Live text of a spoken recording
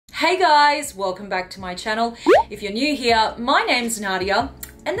Hey guys, welcome back to my channel. If you're new here, my name's Nadia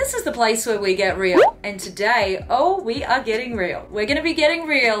and this is the place where we get real. And today, we are getting real. We're gonna be getting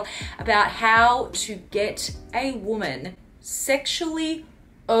real about how to get a woman sexually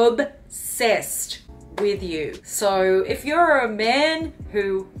obsessed with you. So if you're a man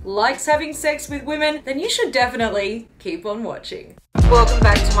who likes having sex with women, then you should definitely keep on watching. Welcome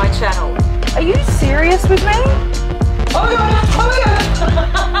back to my channel. Are you serious with me? Oh my god! Oh my god!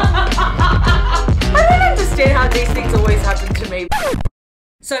 I don't understand how these things always happen to me.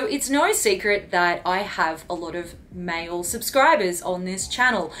 So it's no secret that I have a lot of male subscribers on this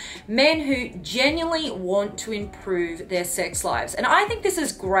channel, men who genuinely want to improve their sex lives. And I think this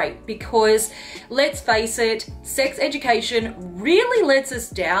is great because, let's face it, sex education really lets us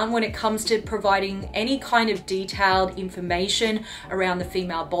down when it comes to providing any kind of detailed information around the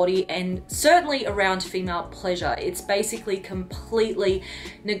female body and certainly around female pleasure. It's basically completely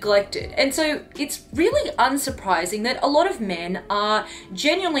neglected. And so it's really unsurprising that a lot of men are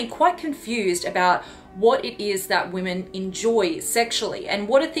genuinely quite confused about what it is that women enjoy sexually and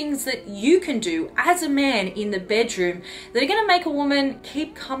what are things that you can do as a man in the bedroom that are going to make a woman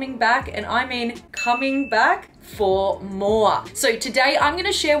keep coming back, and I mean coming back for more. So today I'm going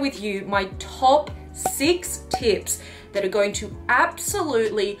to share with you my top 6 tips that are going to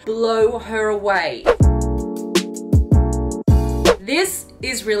absolutely blow her away. This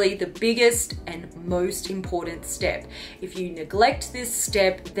is really the biggest and most important step. If you neglect this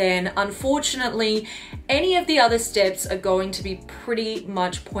step, then unfortunately, any of the other steps are going to be pretty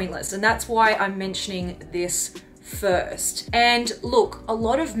much pointless. And that's why I'm mentioning this first. And look, a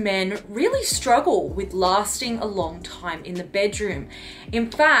lot of men really struggle with lasting a long time in the bedroom. In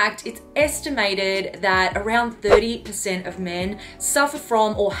fact, it's estimated that around 30% of men suffer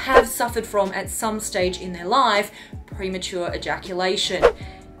from or have suffered from at some stage in their life premature ejaculation.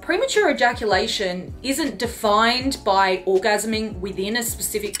 Premature ejaculation isn't defined by orgasming within a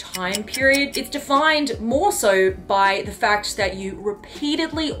specific time period. It's defined more so by the fact that you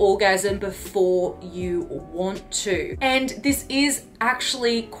repeatedly orgasm before you want to. And this is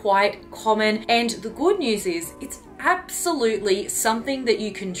actually quite common. And the good news is it's absolutely something that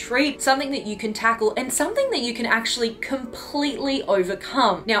you can treat, something that you can tackle, and something that you can actually completely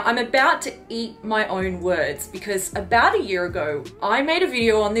overcome. Now, I'm about to eat my own words because about a year ago, I made a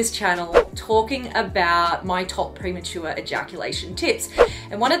video on this channel talking about my top premature ejaculation tips.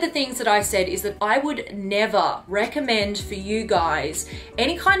 And one of the things that I said is that I would never recommend for you guys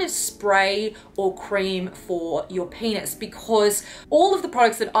any kind of spray or cream for your penis, because all of the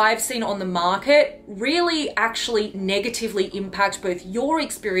products that I've seen on the market really actually negatively impact both your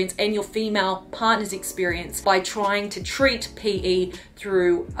experience and your female partner's experience by trying to treat PE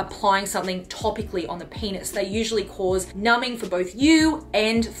through applying something topically on the penis. They usually cause numbing for both you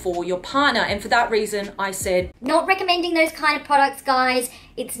and for your partner. And for that reason, I said, not recommending those kind of products, guys.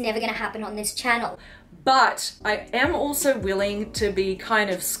 It's never going to happen on this channel. But I am also willing to be kind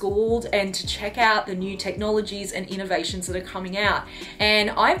of schooled and to check out the new technologies and innovations that are coming out.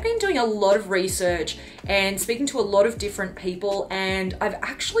 And I've been doing a lot of research and speaking to a lot of different people, and I've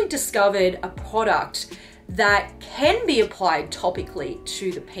actually discovered a product that can be applied topically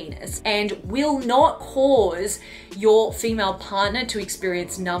to the penis and will not cause your female partner to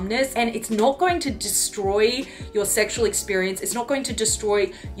experience numbness, and it's not going to destroy your sexual experience. It's not going to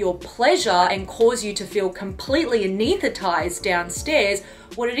destroy your pleasure and cause you to feel completely anesthetized downstairs.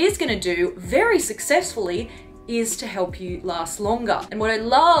 What it is going to do very successfully is to help you last longer. And what I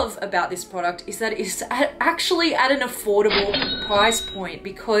love about this product is that it's actually at an affordable price point,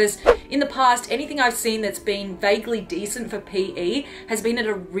 because in the past, anything I've seen that's been vaguely decent for PE has been at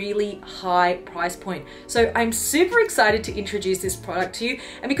a really high price point. So I'm super excited to introduce this product to you.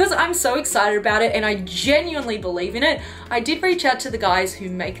 And because I'm so excited about it and I genuinely believe in it, I did reach out to the guys who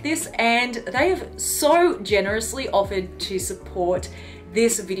make this, and they have so generously offered to support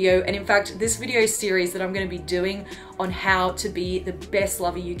this video, and in fact this video series that I'm going to be doing on how to be the best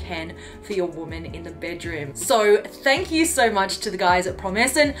lover you can for your woman in the bedroom. So thank you so much to the guys at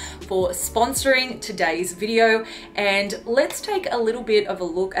Promescent for sponsoring today's video, and let's take a little bit of a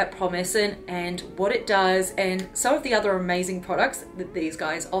look at Promescent and what it does and some of the other amazing products that these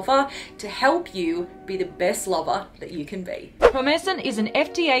guys offer to help you be the best lover that you can be. Promescent is an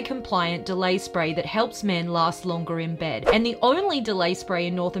FDA compliant delay spray that helps men last longer in bed, and the only delay spray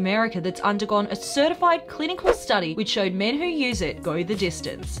in North America that's undergone a certified clinical study which showed men who use it go the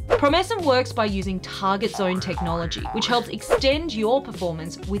distance. Promescent works by using target zone technology, which helps extend your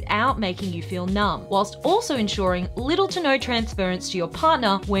performance without making you feel numb, whilst also ensuring little to no transference to your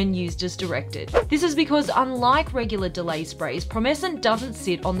partner when used as directed. This is because unlike regular delay sprays, Promescent doesn't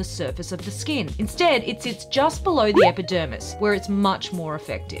sit on the surface of the skin. Instead, it sits just below the epidermis, where it's much more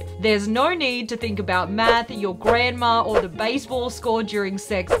effective. There's no need to think about math, your grandma, or the baseball score during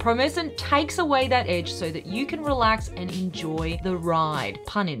sex. Promescent takes away that edge so that you can relax and enjoy the ride,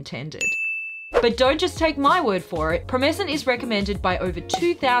 pun intended. But don't just take my word for it. Promescent is recommended by over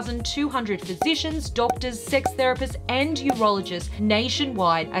 2,200 physicians, doctors, sex therapists, and urologists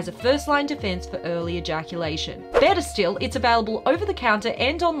nationwide as a first-line defense for early ejaculation. Better still, it's available over the counter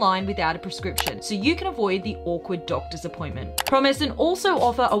and online without a prescription, so you can avoid the awkward doctor's appointment. Promescent also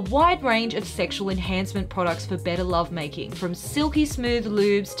offer a wide range of sexual enhancement products for better lovemaking, from silky smooth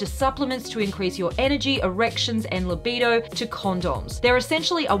lubes to supplements to increase your energy, erections, and libido to condoms. They're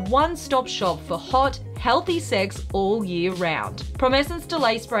essentially a one-stop shop for hot, healthy sex all year round. Promescent's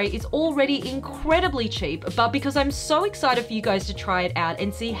delay spray is already incredibly cheap, but because I'm so excited for you guys to try it out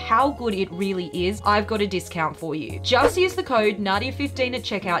and see how good it really is, I've got a discount for you. Just use the code Nadia15 at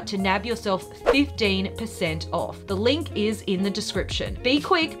checkout to nab yourself 15% off. The link is in the description. Be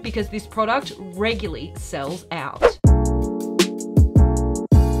quick because this product regularly sells out.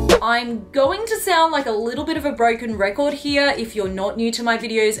 I'm going to sound like a little bit of a broken record here if you're not new to my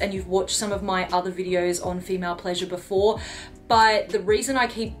videos and you've watched some of my other videos on female pleasure before, but the reason I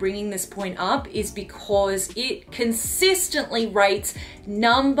keep bringing this point up is because it consistently rates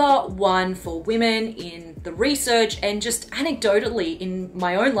 #1 for women in the research and just anecdotally in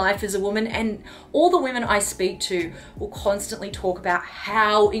my own life as a woman, and all the women I speak to will constantly talk about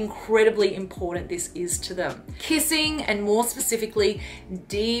how incredibly important this is to them. Kissing, and more specifically,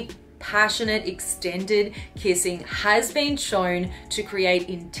 deep, passionate, extended kissing has been shown to create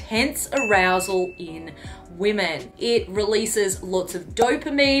intense arousal in women. It releases lots of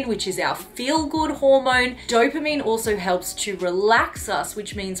dopamine, which is our feel-good hormone. Dopamine also helps to relax us,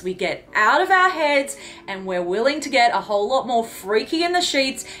 which means we get out of our heads and we're willing to get a whole lot more freaky in the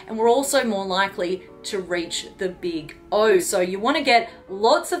sheets, and we're also more likely to reach the big O. So you want to get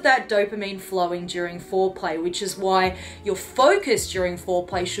lots of that dopamine flowing during foreplay, which is why your focus during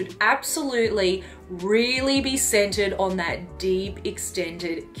foreplay should absolutely really be centered on that deep,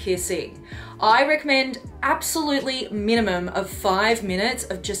 extended kissing. I recommend absolutely minimum of 5 minutes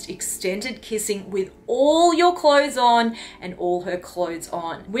of just extended kissing with all your clothes on and all her clothes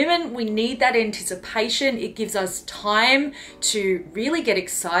on. Women, we need that anticipation. It gives us time to really get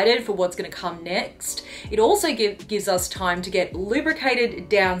excited for what's going to come next. It also gives us time to get lubricated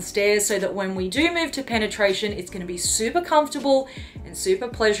downstairs so that when we do move to penetration, it's going to be super comfortable and super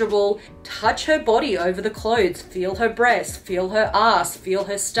pleasurable. Touch her body over the clothes, feel her breasts, feel her ass, feel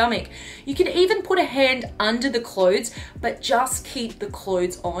her stomach. You can even put a hand under the clothes, but just keep the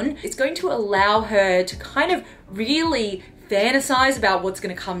clothes on. It's going to allow her to kind of really fantasize about what's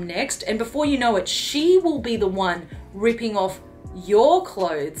going to come next, and before you know it, she will be the one ripping off your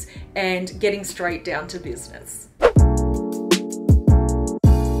clothes and getting straight down to business.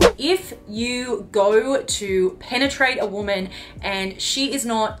 If you go to penetrate a woman and she is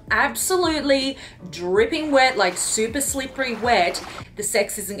not absolutely dripping wet, like super slippery wet, the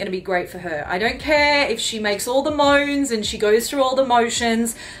sex isn't going to be great for her. I don't care if she makes all the moans and she goes through all the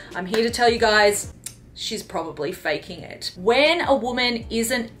motions. I'm here to tell you guys, she's probably faking it. When a woman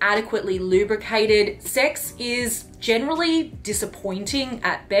isn't adequately lubricated, sex is generally disappointing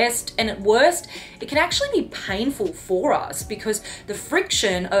at best, and at worst, it can actually be painful for us because the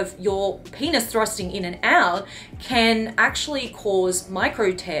friction of your penis thrusting in and out can actually cause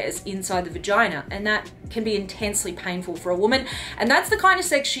micro tears inside the vagina, and that can be intensely painful for a woman, and that's the kind of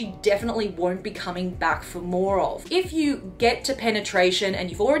sex she definitely won't be coming back for more of. If you get to penetration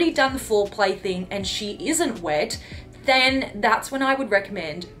and you've already done the foreplay thing and she isn't wet, then that's when I would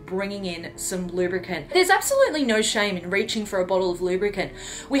recommend bringing in some lubricant. There's absolutely no shame in reaching for a bottle of lubricant.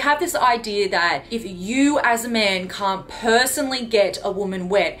 We have this idea that if you as a man can't personally get a woman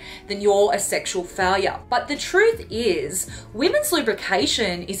wet, then you're a sexual failure. But the truth is, women's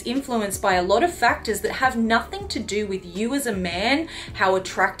lubrication is influenced by a lot of factors that have nothing to do with you as a man, how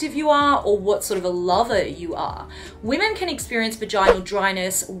attractive you are, or what sort of a lover you are. Women can experience vaginal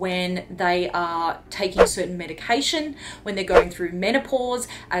dryness when they are taking certain medication, when they're going through menopause,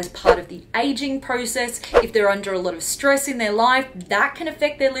 as part of the aging process. If they're under a lot of stress in their life, that can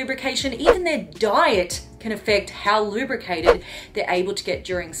affect their lubrication. Even their diet can affect how lubricated they're able to get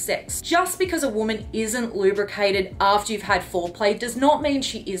during sex. Just because a woman isn't lubricated after you've had foreplay does not mean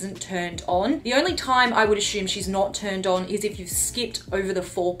she isn't turned on. The only time I would assume she's not turned on is if you've skipped over the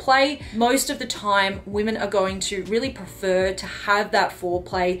foreplay. Most of the time, women are going to really prefer to have that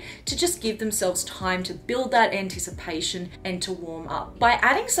foreplay to just give themselves time to build that anticipation and to warm up. By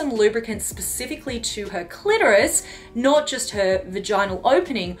adding some lubricant specifically to her clitoris, not just her vaginal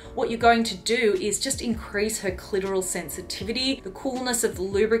opening, what you're going to do is just increase her clitoral sensitivity. The coolness of the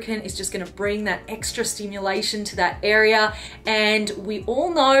lubricant is just going to bring that extra stimulation to that area. And we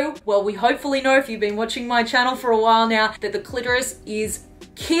all know, well, we hopefully know if you've been watching my channel for a while now, that the clitoris is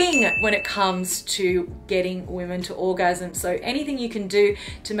king when it comes to getting women to orgasm. So anything you can do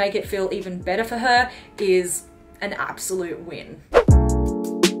to make it feel even better for her is an absolute win.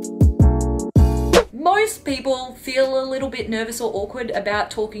 Most people feel a little bit nervous or awkward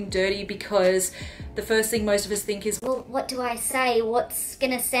about talking dirty because the first thing most of us think is, well, what do I say? What's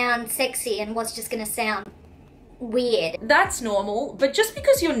gonna sound sexy and what's just gonna sound weird? That's normal, but just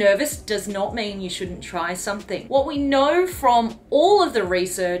because you're nervous does not mean you shouldn't try something. What we know from all of the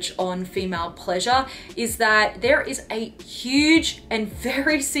research on female pleasure is that there is a huge and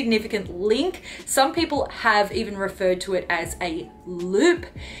very significant link. Some people have even referred to it as a loop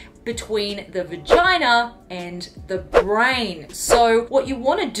between the vagina and the brain. So what you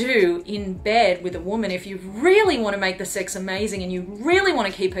want to do in bed with a woman, if you really want to make the sex amazing and you really want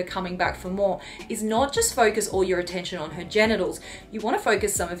to keep her coming back for more, is not just focus all your attention on her genitals. You want to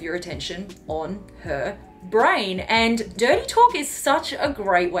focus some of your attention on her brain, and dirty talk is such a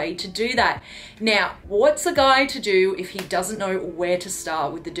great way to do that. Now, what's a guy to do if he doesn't know where to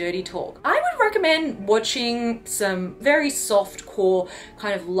start with the dirty talk? I would recommend watching some very soft core,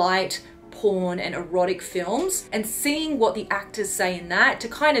 kind of light porn and erotic films and seeing what the actors say in that to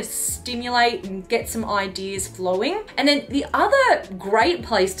kind of stimulate and get some ideas flowing. And then the other great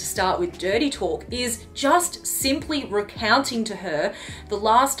place to start with dirty talk is just simply recounting to her the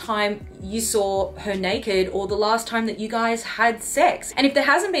last time you saw her naked or the last time that you guys had sex. And if there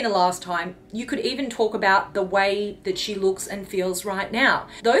hasn't been a last time, you could even talk about the way that she looks and feels right now.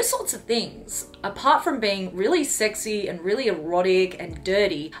 Those sorts of things, apart from being really sexy and really erotic and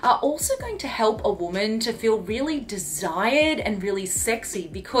dirty, are also going to help a woman to feel really desired and really sexy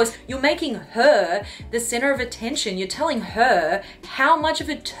because you're making her the center of attention. You're telling her how much of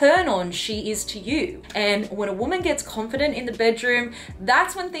a turn on she is to you. And when a woman gets confident in the bedroom,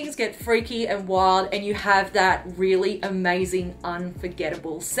 that's when things get freaky and wild and you have that really amazing,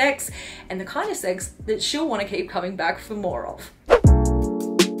 unforgettable sex, and the kind of sex that she'll want to keep coming back for more of.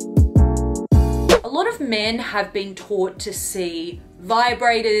 A lot of men have been taught to see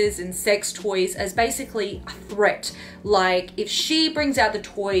vibrators and sex toys as basically a threat. Like, if she brings out the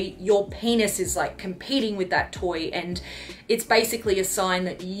toy, your penis is like competing with that toy, and it's basically a sign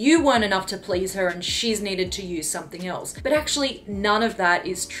that you weren't enough to please her and she's needed to use something else. But actually, none of that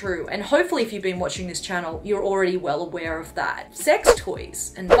is true. And hopefully if you've been watching this channel, you're already well aware of that. Sex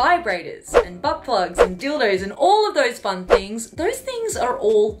toys and vibrators and butt plugs and dildos and all of those fun things, those things are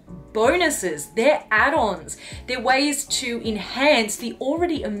all bonuses. They're add-ons. They're ways to enhance the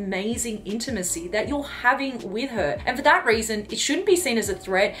already amazing intimacy that you're having with her. And for that reason, it shouldn't be seen as a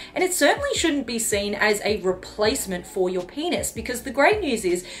threat, and it certainly shouldn't be seen as a replacement for your penis, because the great news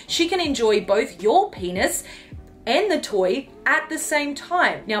is she can enjoy both your penis and the toy at the same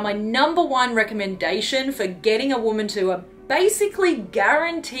time. Now, my number one recommendation for getting a woman to a basically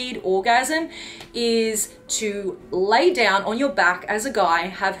guaranteed orgasm is to lay down on your back as a guy,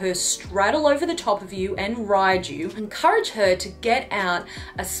 have her straddle over the top of you and ride you. Encourage her to get out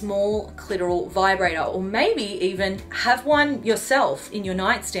a small clitoral vibrator, or maybe even have one yourself in your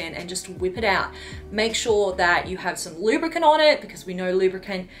nightstand and just whip it out. Make sure that you have some lubricant on it, because we know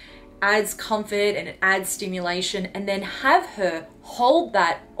lubricant adds comfort and it adds stimulation, and then have her hold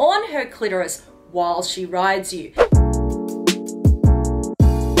that on her clitoris while she rides you.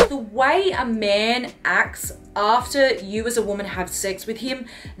 The way a man acts after you as a woman have sex with him,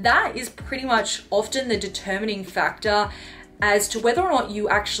 that is pretty much often the determining factor as to whether or not you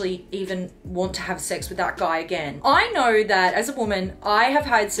actually even want to have sex with that guy again. I know that as a woman, I have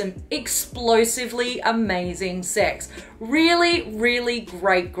had some explosively amazing sex. Really, really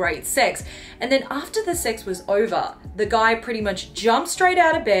great sex. And then after the sex was over, the guy pretty much jumped straight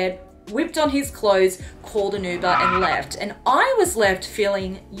out of bed, whipped on his clothes, called an Uber and left. And I was left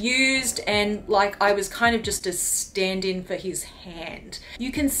feeling used and like I was kind of just a stand-in for his hand.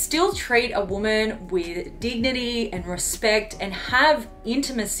 You can still treat a woman with dignity and respect and have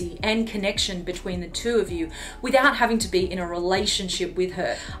intimacy and connection between the two of you without having to be in a relationship with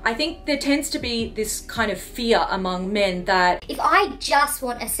her. I think there tends to be this kind of fear among men that if I just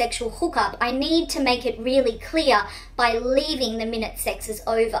want a sexual hookup, I need to make it really clear by leaving the minute sex is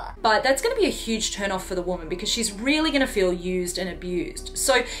over. But that's going to be a huge turnoff for the woman because she's really going to feel used and abused.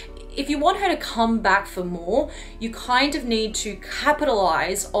 So if you want her to come back for more, you kind of need to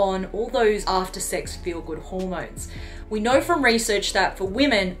capitalize on all those after sex feel-good hormones. We know from research that for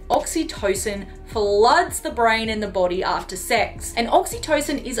women, oxytocin floods the brain and the body after sex. And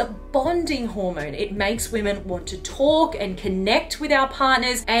oxytocin is a bonding hormone. It makes women want to talk and connect with our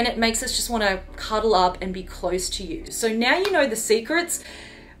partners, and it makes us just want to cuddle up and be close to you. So now you know the secrets.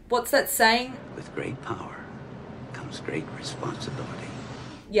 What's that saying? With great power comes great responsibility.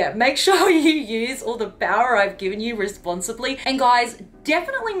 Yeah, make sure you use all the power I've given you responsibly. And guys,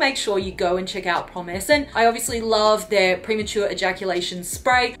 definitely make sure you go and check out Promescent. I obviously love their premature ejaculation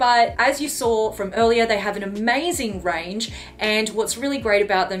spray, but as you saw from earlier, they have an amazing range. And what's really great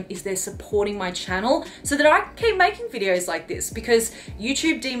about them is they're supporting my channel so that I can keep making videos like this, because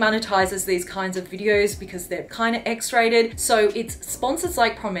YouTube demonetizes these kinds of videos because they're kind of X-rated. So it's sponsors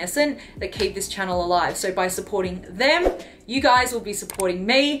like Promescent that keep this channel alive. So by supporting them, you guys will be supporting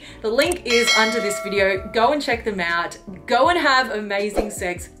me. The link is under this video. Go and check them out. Go and have amazing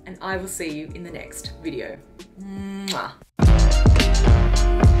sex, and I will see you in the next video. Mwah.